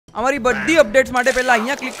અમારી બધી અપડેટ્સ માટે પહેલા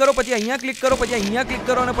અહીંયા ક્લિક કરો, પછી અહીંયા ક્લિક કરો, પછી અહીંયા ક્લિક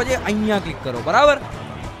કરો અને પછી અહીંયા ક્લિક કરો. બરાબર?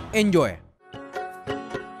 એન્જોય.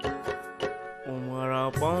 ઉમરા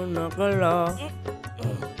પાન કલા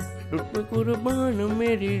કુરબાન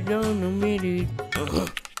મેરી જાન મેરી.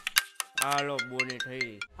 હાલો બોલે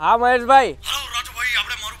થઈ. હા મહેશભાઈ. હાલો રાજુભાઈ,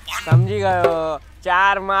 આપણે મારું પાન સમજી ગયો.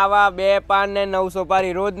 4 માવા 2 પાન ને 9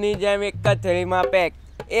 સોપારી રોજની જેમ એક જ થેલીમાં પેક,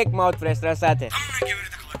 એક માઉથ ફ્રેશનર સાથે.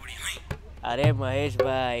 અરે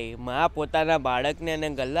મહેશભાઈ, માં પોતાના બાળકને અને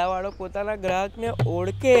ગલ્લાવાળો પોતાના ગ્રાહકને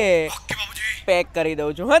ઓળખે. પેક કરી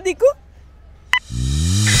દઉં છું. હા દીકુ.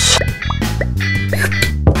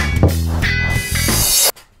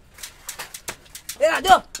 એ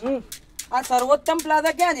રાજુ, આ સર્વોત્તમ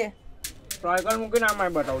પ્લાઝા ક્યાં છે? ટ્રાયકલ મૂકીને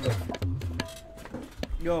આમાં બતાવું દો.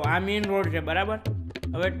 જો આ મેઇન રોડ છે, બરાબર?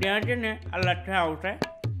 હવે ત્યાં છે ને આ લઠ્ઠા આવશે.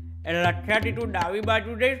 એ લઠ્ઠાથી તું ડાબી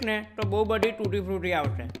બાજુ જઈશ ને તો બહુ બધી તૂટી ફ્રૂટી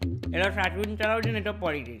આવશે. એટલે સાચવીને ચલાવજે ને તો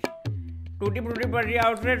પડી જઈશ. તૂટી ફ્રૂટી પછી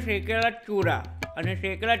આવશે શેકેલા ચૂરા, અને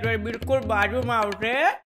શેકેલા ચૂરા બિલકુલ બાજુમાં આવશે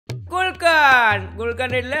ગુલકન.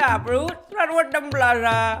 ગુલકન એટલે આપણું સર્વોત્તમ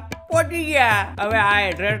પ્લાઝા. પહોંચી ગયા. હવે આ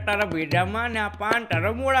એડ્રેસ તારા ભેજામાં ને આ પાન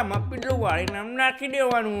તારા મોડામાં પીલું વાળીને આમ નાખી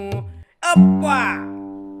દેવાનું. અપ્પા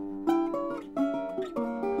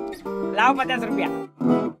લાવ 50 રૂપિયા.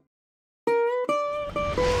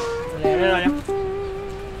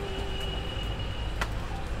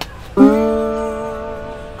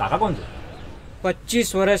 કાકા કોણ છે? 25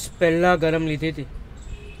 વર્ષ પહેલા ગરમ લીધી હતી,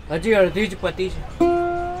 હજી અડધી જ પતી છે.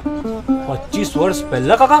 25 વર્ષ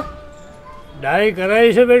પહેલા કાકા? ડાય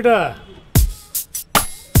કરાઈ છે બેટા.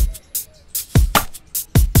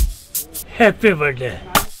 Happy birthday.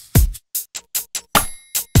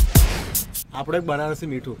 આપણે એક બનારસી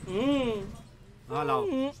મીઠું. હા લાવો.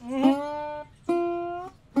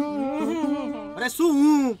 અરે શું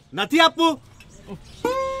હું નથી આપવું?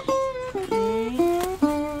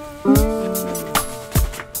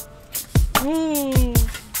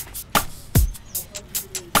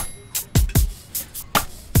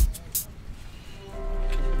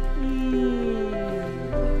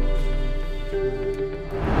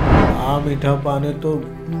 આ મીઠા પાને તો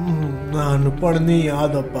નાનપણની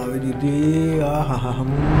યાદ અપાવી દીધી. આહા.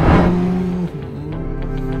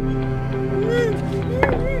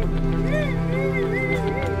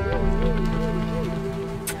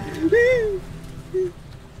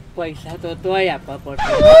 પૈસા તો તોય આપવા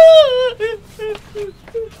પડશે.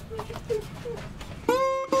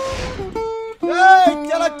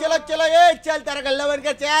 ચલો ચલો ચલો, એ ચાલ તારા ગલ્લા બન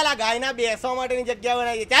કે ચાલ. આ ગાયના બેસવા માટેની જગ્યા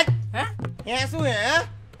બનાવી ચાલ. હે શું હે?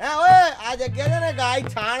 હે ઓય, આ જગ્યા છે ને ગાય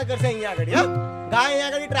છાણ કરશે અહીંયા આગળ. હે ગાય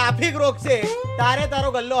અહીંયા આગળ ટ્રાફિક રોકશે, તારે તારો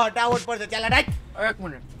ગલ્લો હટાવટ પડશે. ચાલ હટાય. 1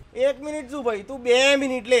 મિનિટ. 1 મિનિટ શું ભાઈ, તું 2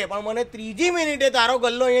 મિનિટ લે, પણ મને 3જી મિનિટે તારો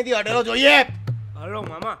ગલ્લો અહીંયાથી હટેલો જોઈએ. હલો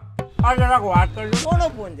મામા, આ જરાક વાત કરજો. કોનો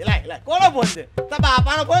ફોન છે? લાય લાય, કોનો ફોન છે? તારા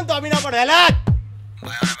બાપાનો ફોન તો બી ના પડે. હેલા.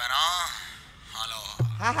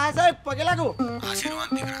 હા હા સાહેબ, પગે લાગુ. આશીર્વાદ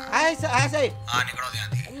દીકરા. હા સાહેબ. હા નીકળો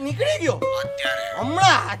ત્યાંથી. નીકળી ગયો અત્યારે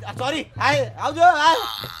હમણાં? સોરી. હા આવજો.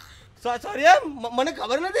 હા સોરી, મને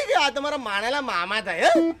ખબર નથી કે આ તમારા માણેલા મામા થાય.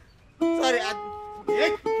 હે સોરી.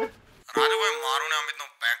 રાજુભાઈ મારું ને અમિતનું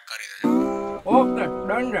પેક કરી દેજો. ઓકે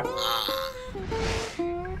ડન છે.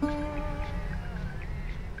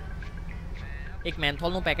 એક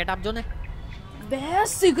મેન્થોલ નું પેકેટ આપજો ને. બે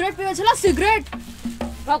સિગરેટ પીવે છે. સિગરેટ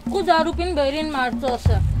આખું દારૂ પીને બૈરીને મારતો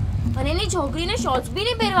હશે. અને એની છોકરીને શોર્ટ્સ બી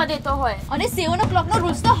નહીં પહેરવા દેતો હોય. અને 7 o'clock નો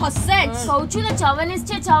રૂલ્સ તો હશે જ. કહું છું ને, ચવનિસ્ટ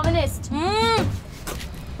છે ચવનિસ્ટ.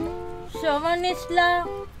 ચવનિસ્ટ લા.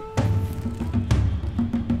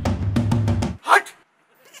 હટ.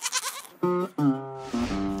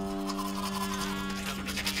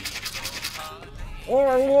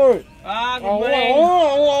 હા ગુડ મોર્નિંગ.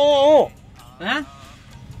 હા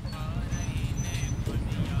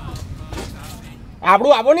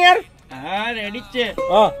આપણું આપો ને યાર. હા રેડી જ છે.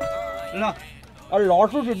 હા લો આ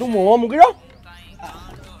લોટું સીધું મોંમાં મૂકી દો.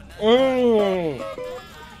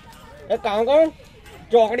 એક કામ કરો,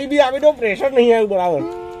 ચોકડી બી આપી દો, પ્રેશર નહીં આવ્યું બરાબર.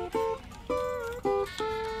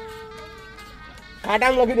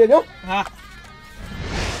 ખાટામાં લખી દેજો. હા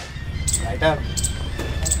રાઈટર.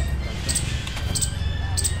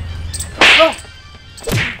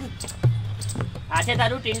 આ છે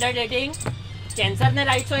તારું ટિન્ડર ડેટિંગ. કેન્સર ને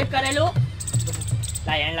રાઈટ સ્વાઇપ કરેલું.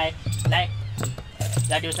 લાય એન્ડ લાય લાય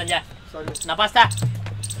જા ટ્યુશન જા. નપાસ્તા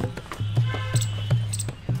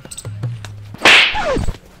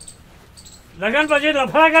લગન પછી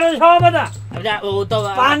લફડા કરે છો બધા. હું તો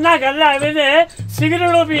પાનના ગલ્લા આવીને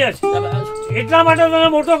સિગરેટો પીએ છે, એટલા માટે તને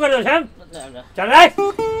મોટો કર્યો છે એમ. ચલાય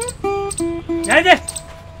જાય દે.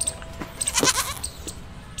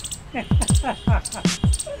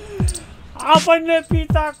 આપણને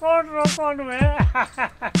પિતા કોણ રોકવાનું હે?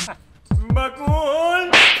 બકુલ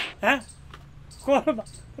હે? કોણ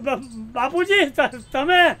બાપુજી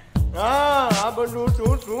તમે? હા આ બધું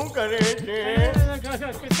તું શું કરે છે?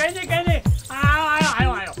 કઈ નહીં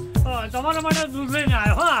આવ્યો તમારા માટે દૂધ લઈને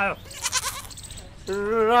આવ્યો.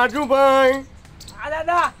 રાજુભાઈ હા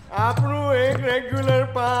દાદા. આપણું એક રેગ્યુલર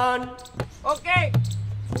પાન. ઓકે.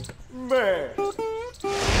 બે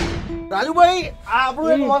રાજુભાઈ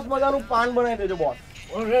આપણું એક મસ્ત મજાનું પાન બનાવી દેજો બોસ.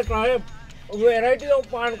 અરે સાહેબ વેરાયટી નું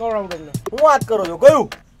પાન ખવડાવું તમને. હું વાત કરો છો કયું?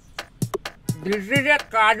 This is A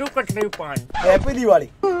kaju katri PAN. Happy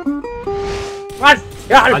Diwali.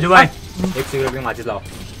 Rajubhai એક સિગરેટ ની માચી લાવો.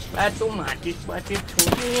 આ તું માચીસ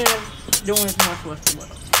છોડી જો હું એક મસ્ત વસ્તુ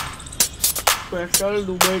બનાવું. સ્પેશિયલ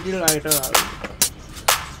દુબઈથી લાઇટર આવે.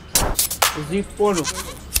 ઝીપ્પોનું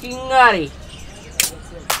ચિંગારી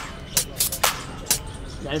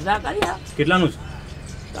જલસા કર્યા. કેટલાનું છે?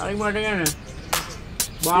 તારી માટે છે ને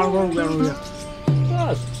 1200 રૂપિયાનું છે.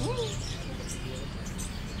 બસ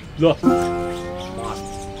લો.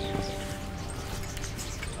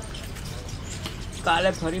 કાલે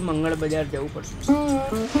ફરી મંગળ બજાર જવું પડશે.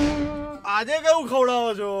 આજે કેવું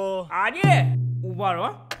ખવડાવો છો? આજે ઉભા રહો.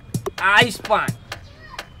 આઈસ પાન.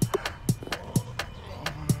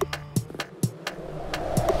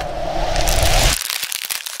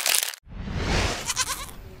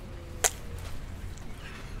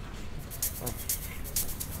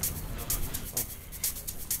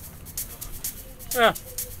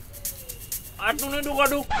 આટલું નહીં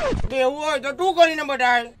દુખાડું. એવું હોય તો તું કરીને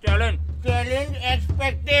બતાય. Challenge challenge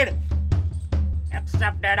expected.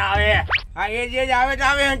 એક્સેપ્ટેડ આવે. હા એ જે આવે તો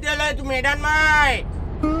આવે હંતે લઈ તું મેદાનમાં આય.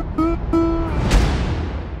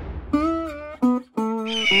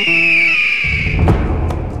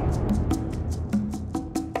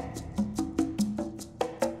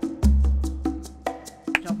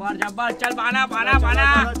 જબર જબર. ચલ બાના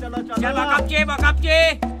ચલ બકાપચે.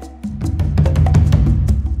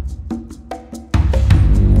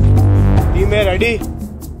 ટીમ એ રેડી.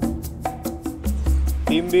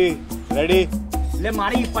 ટીમ બી રેડી. લે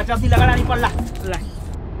મારી 50 થી લગાડવાની પડલા. લે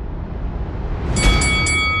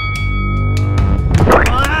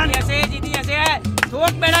જીતી જશે.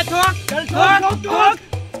 ઠોક બેડા ઠોક. ચલ ઠોક.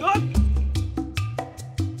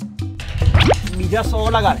 બીજા 100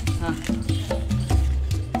 લગાડે.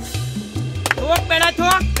 ઠોક બેડા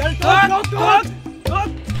ઠોક. ચલ ઠોક.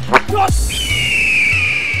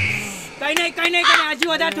 કઈ નહીં હજી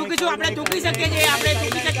વધારે ઠોકીશું. આપણે ઠોકી શકીએ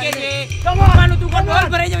છીએ. તમારું તું ડોલ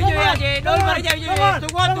ભરાઈ જવી જોઈએ. આજે ડોલ ભરાઈ જવી જોઈએ.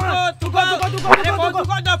 તું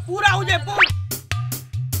પૂરા આવજે.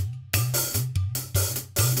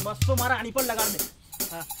 200 મારા આની પર લગાડ દે.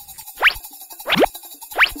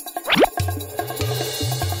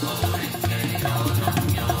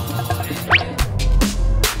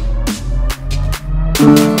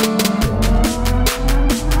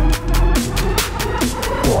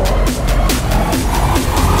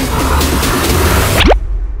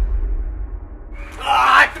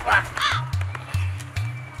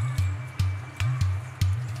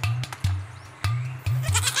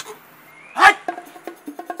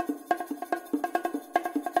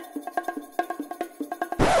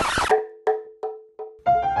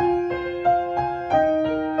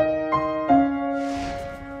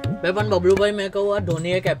 પણ બબલુભાઈ મેં કહું આ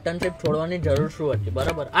ધોનીએ કેપ્ટનશીપ છોડવાની જરૂર શું હતી?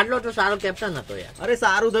 બરાબર આટલો તો સારો કેપ્ટન હતો યાર. અરે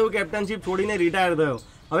સારું થયું કેપ્ટનશીપ છોડીને રિટાયર થયો.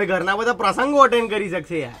 હવે ઘરના બધા પ્રસંગો અટેન્ડ કરી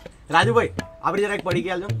શકશે યાર. રાજુભાઈ આપણે જરાક પડી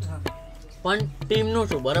ગયા પણ ટીમનું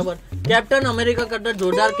શું? બરાબર કેપ્ટન અમેરિકા કરતા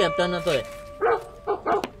જોરદાર કેપ્ટન હતો એ.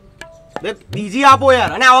 બીજી આપો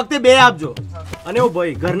યાર અને આ વખતે 2 આપજો. અને ઓ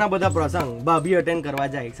ભાઈ ઘરના બધા પ્રસંગ ભાભી અટેન્ડ કરવા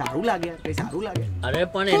જાય. સારું લાગે કઈ સારું લાગે. અરે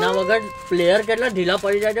પણ એના વગર પ્લેયર કેટલા ઢીલા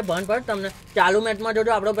પડી જાય છે ભાન પર તમને. ચાલુ મેચમાં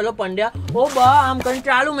જોજો આપણો પેલો પંડ્યા ઓ બા આમ કરીને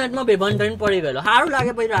ચાલુ મેચમાં બેભાન થઈને પડી ગયેલો. સારું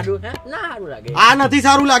લાગે પછી રાજુ? હે ના સારું લાગે. આ નથી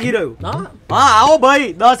સારું લાગી રહ્યું. હા આવો ભાઈ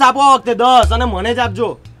 10 આપો આ વખતે 10 અને મને જ આપજો.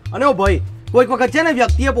 અને ઓ ભાઈ કોઈક વખત છે ને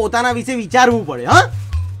વ્યક્તિએ પોતાના વિશે વિચારવું પડે. હા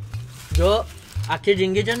જો આખી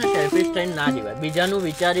જિંદગી છે ને સેલ્ફિશ થઈને ના જીવાય. બીજાનું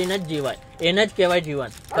વિચારીને જ જીવાય. એને જ કહેવાય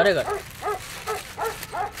જીવન ખરેખર.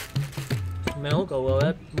 મેં હું કહું હવે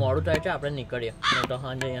મોડું થાય છે આપણે નીકળીએ. તો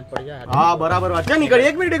સાંજે અહીંયા પડી જાય. હા બરાબર વાત છે. નીકળીએ.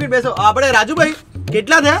 1 મિનિટ બેસો. આપણે રાજુભાઈ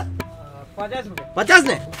કેટલા થયા? 50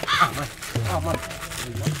 ને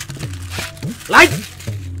લાઈટ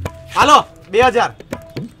હાલો 2000.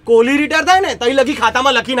 કોહલી રિટાયર થાય ને તઈ લગી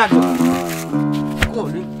ખાતામાં લખી નાખજો.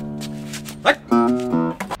 કોહલી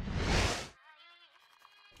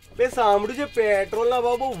બે સાંભળ્યું છે પેટ્રોલના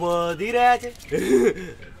ભાવ બહુ વધી રહ્યા છે.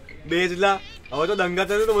 બેજલા હવે તો દંગા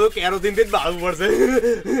થશે તો બધું કેરોસીન થી જ બાળવું પડશે.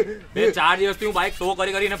 4 દિવસથી હું બાઇક ટો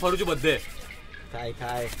કરીને ફરું છું બધે.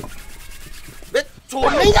 થાય બે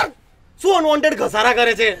છોડ નહીં યાર. શું અનવોન્ટેડ ઘસારા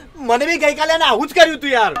કરે છે? મને બી ગઈકાલે એને આવું જ કર્યું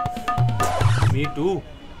તું યાર. Me to.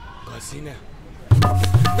 ઘસીને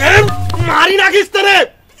મારી નાખીશ તને.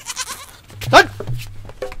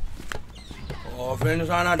 ઓફેન્સ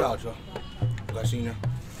આના ટાળશો ઘસીને.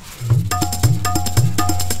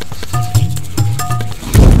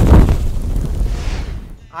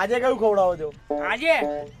 આજે કયું ખવડાવો છો? આજે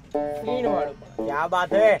ફીણ વાળું. ક્યાં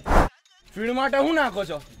બાત હે? ફીણ માટે શું નાખો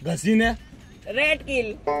છો ઘસીને? Red kill.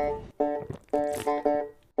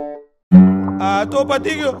 આ તો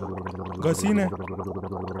પતી ગયો ઘસીને.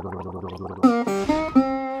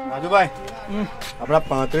 રાજુભાઈ આપણા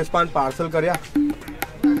 35 પાન પાર્સલ કર્યા.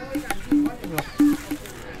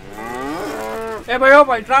 એ ભાઈઓ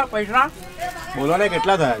પૈસા પૈસા બોલો ને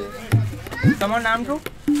કેટલા થયા છે? તમારું નામ શું?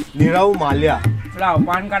 નીરવ માલ્યા. લાવો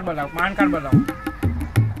પાન કાર્ડ બતાવો, પાન કાર્ડ બતાવો.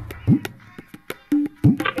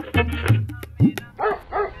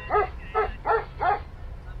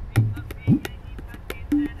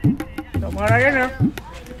 તમારા છે ને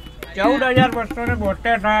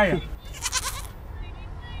 14,272 થયા છે.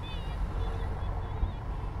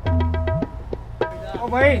 ઓ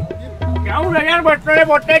ભાઈ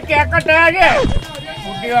 14,272 ચેક થયા છે.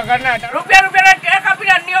 મોટી વગરના હતા. રૂપિયા ચેક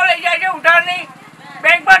આપીને અન્યો લઈ જાય છે ઉધારની.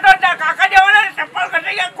 બેંકમાં તો કાકા જવાના ચપ્પલ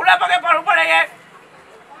ઘટી ગયા, ખુલ્લા પગે પડવું પડે છે.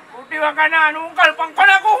 મોટી વગરના આનું હું પંખો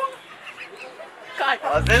નાખું.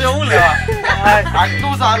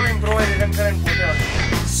 આટલું સારું ઇમ્પ્રોવાઇઝેશન કરે પોતે.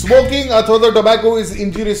 Smoking અથવા તો tobacco is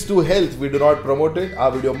injurious to health. We do not promote it. આ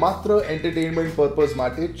વિડિયો માત્ર એન્ટરટેનમેન્ટ પર્પઝ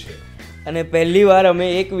માટે જ છે. અને પહેલી વાર અમે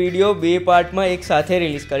એક વિડીયો 2 પાર્ટમાં એક સાથે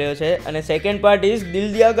રિલીઝ કર્યો છે અને સેકન્ડ પાર્ટ ઇઝ દિલ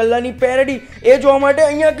દિયા ગલ્લાની પેરોડી. એ જોવા માટે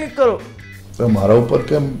અહીંયા ક્લિક કરો. તો મારા ઉપર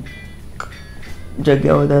કેમ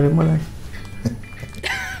જગ્યા વધારે મળે?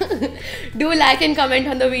 Do like and comment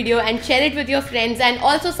on the video and share it with your friends and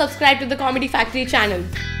also subscribe to the Comedy Factory channel.